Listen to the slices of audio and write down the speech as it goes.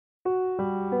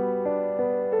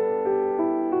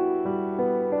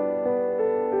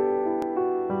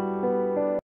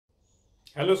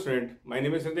Hello student, my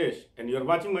name is Hitesh and you are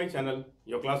watching my channel,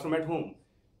 Your Classroom at Home.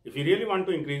 If you really want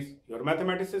to increase your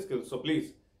mathematics skills, so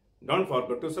please don't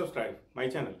forget to subscribe my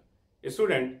channel.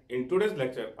 Student, in today's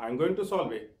lecture, I am going to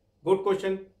solve a good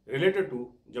question related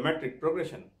to geometric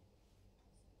progression.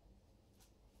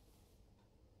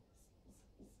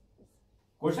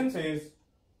 Question says,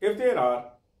 if there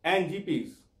are n GPs,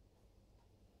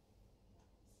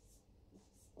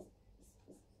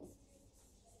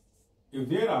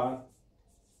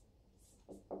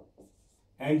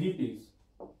 NGPs.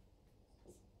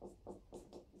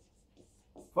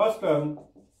 First term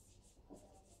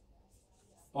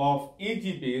of each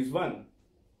GP is 1.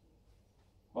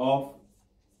 Of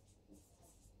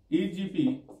each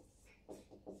GP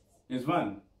is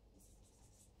 1.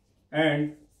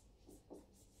 And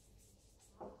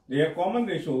their common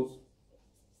ratios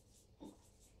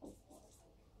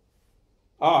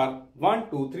are 1,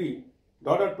 2, 3,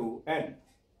 to n.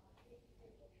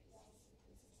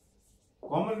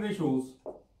 Common ratios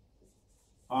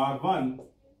are 1,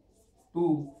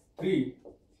 2, 3,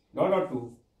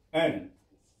 to n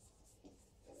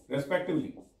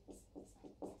respectively.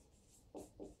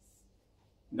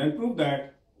 Then prove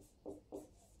that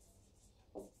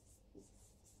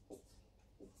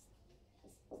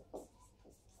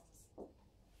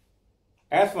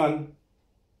S1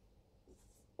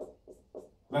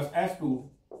 plus S2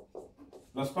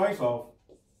 plus twice of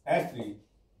S3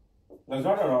 plus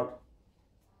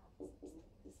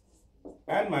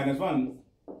n minus 1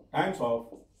 times of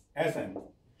Sn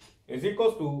is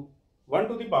equals to 1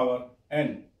 to the power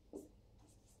n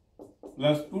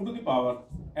plus 2 to the power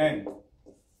n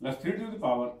plus 3 to the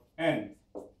power n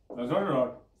plus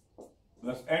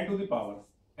plus n to the power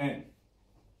n.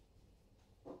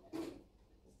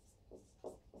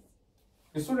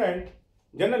 Student,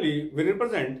 generally we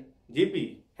represent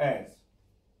GP as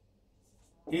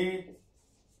A,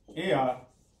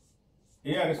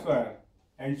 AR square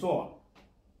and so on.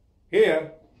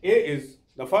 Here A is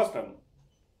the first term.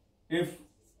 If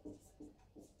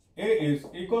A is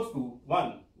equals to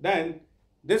 1, then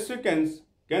this sequence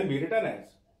can be written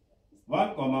as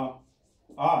 1,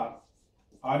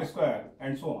 R square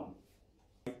and so on,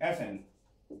 Sn.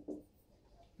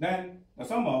 Then the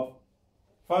sum of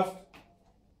first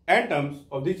n terms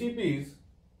of the GP is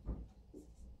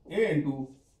A into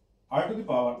R to the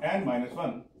power n minus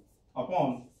 1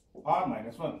 upon R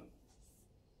minus 1.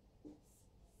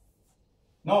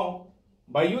 Now,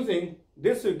 by using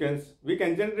this sequence, we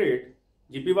can generate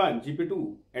GP1,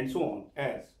 GP2 and so on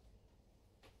as.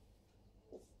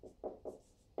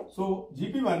 So,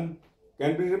 GP1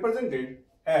 can be represented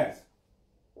as,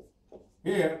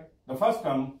 here the first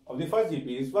term of the first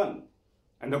GP is 1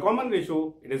 and the common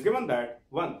ratio, it is given that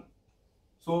 1.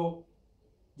 So,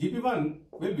 GP1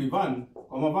 will be 1,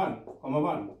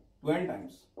 1 to n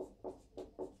times.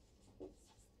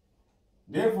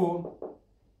 Therefore,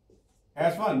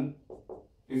 S1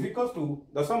 is equals to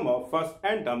the sum of first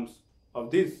n terms of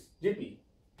this GP.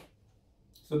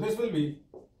 So this will be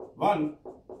 1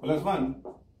 plus 1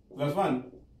 plus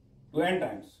 1 to n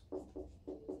times.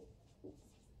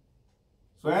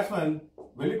 So S1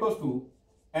 will equals to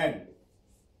n.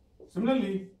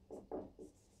 Similarly,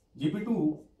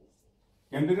 GP2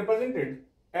 can be represented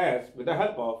as with the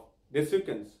help of this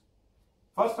sequence.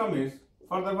 First term is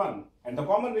further 1 and the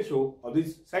common ratio of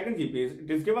this second GP is,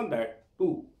 it is given that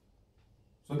 2.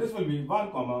 So this will be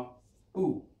 1,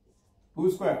 2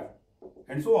 square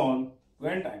and so on to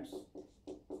n times.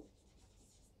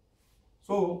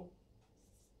 So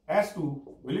S2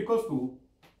 will equals to,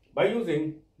 by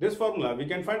using this formula we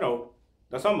can find out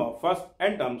the sum of first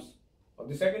n terms of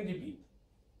the second GP.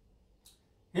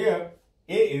 Here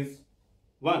A is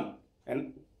 1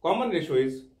 and common ratio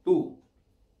is 2.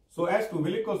 So S2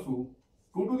 will equals to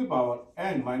 2 to the power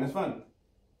n minus 1.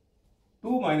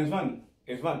 2 minus 1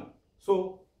 is 1.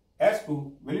 So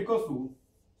S2 will equals to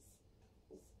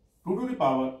 2 to the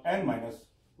power n minus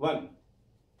 1.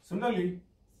 Similarly,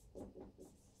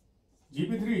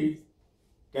 GP3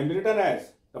 can be written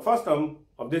as the first term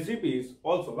of this GP is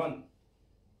also 1.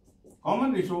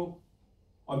 Common ratio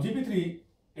of GP3,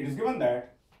 it is given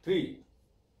that 3.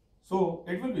 So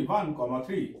it will be 1,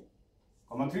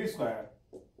 3 square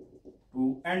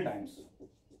to n times.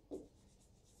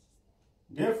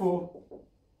 Therefore,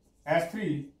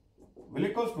 S3 will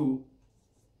equals to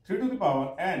 3 to the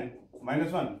power n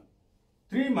minus 1.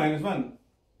 3 minus 1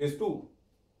 is 2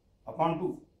 upon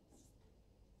 2.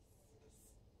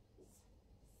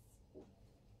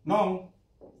 Now,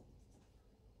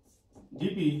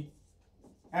 GP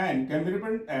n can be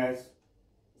written as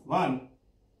 1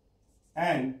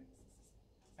 n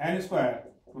square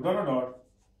to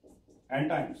n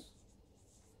times.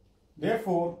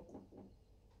 Therefore,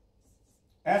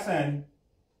 Sn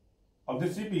of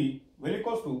this GP will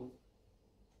equals to,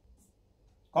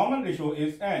 common ratio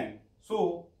is n,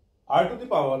 so r to the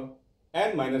power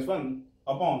n minus 1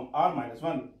 upon r minus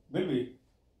 1 will be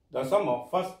the sum of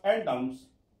first n terms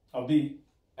of the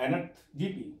nth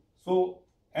GP. So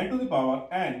n to the power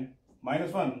n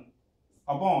minus 1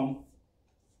 upon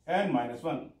n minus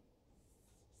 1.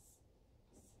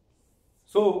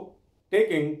 So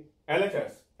taking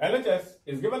LHS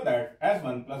is given that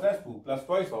S1 plus S2 plus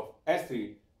twice of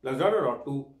S3 plus dot dot dot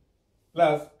 2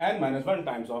 plus n minus 1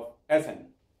 times of Sn.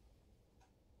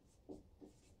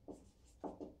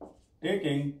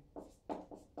 Taking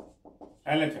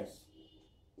LHS,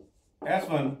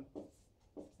 S1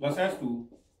 plus S2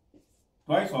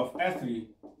 twice of S3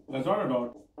 plus dot dot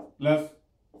dot plus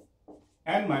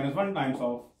n minus 1 times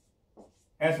of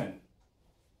Sn.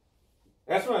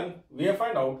 S1 we have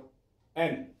found out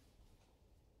n.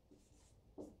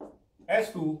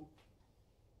 S2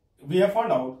 we have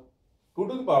found out 2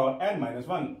 to the power n minus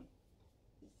 1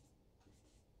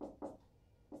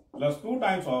 plus 2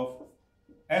 times of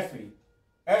S3.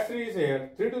 S3 is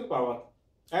here 3 to the power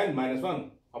n minus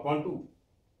 1 upon 2.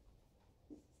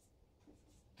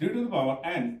 3 to the power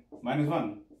n minus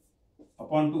 1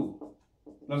 upon 2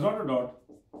 plus dot dot dot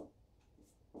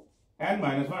n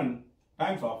minus 1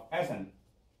 times of Sn.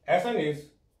 Sn is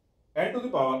n to the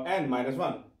power n minus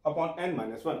 1 upon n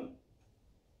minus 1.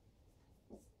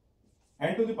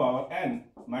 N to the power n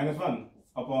minus 1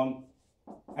 upon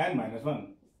n minus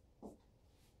 1.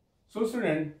 So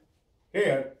student,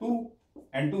 here 2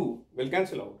 and 2 will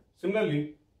cancel out.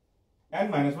 Similarly,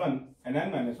 n minus 1 and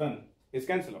n minus 1 is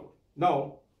cancelled out.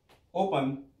 Now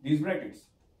open these brackets.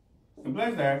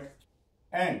 Implies that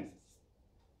n.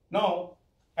 Now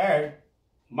add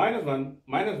minus 1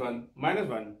 minus 1 minus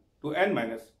 1 to n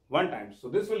minus 1 times. So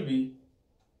this will be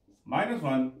minus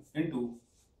 1 into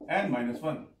n minus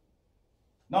 1.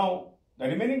 Now the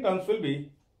remaining terms will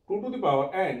be 2 to the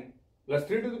power n plus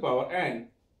 3 to the power n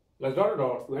plus dot dot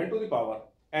dot to n to the power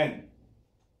n.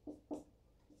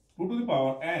 2 to the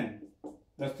power n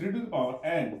plus 3 to the power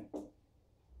n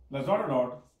plus dot dot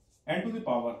dot n to the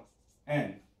power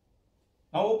n.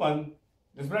 Now open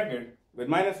this bracket with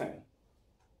minus n.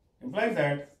 Implies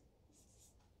that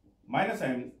minus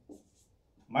n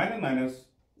minus minus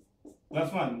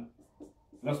plus 1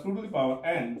 plus 2 to the power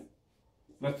n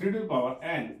plus 3 to the power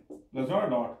n plus dot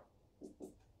dot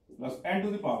plus n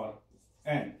to the power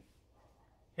n.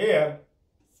 Here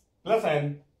plus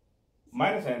n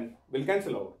minus n will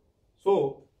cancel out.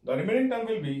 So the remaining term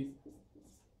will be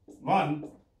 1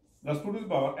 plus 2 to the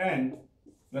power n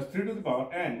plus 3 to the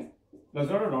power n plus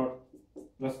dot dot dot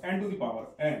plus n to the power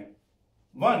n.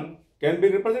 1 can be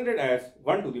represented as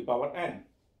 1 to the power n.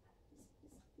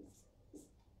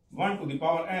 1 to the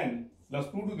power n plus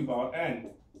 2 to the power n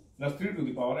plus 3 to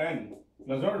the power n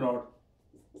plus dot dot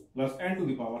plus n to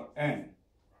the power n.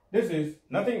 This is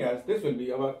nothing else. This will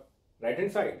be our right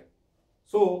hand side.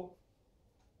 So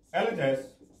LHS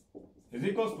is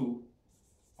equals to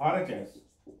RHS.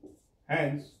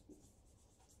 Hence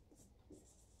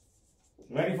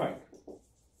verified.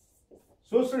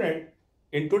 So student,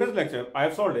 in today's lecture I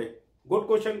have solved a good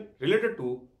question related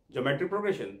to geometric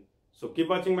progression. So keep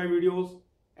watching my videos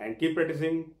and keep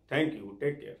practicing. Thank you.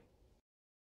 Take care.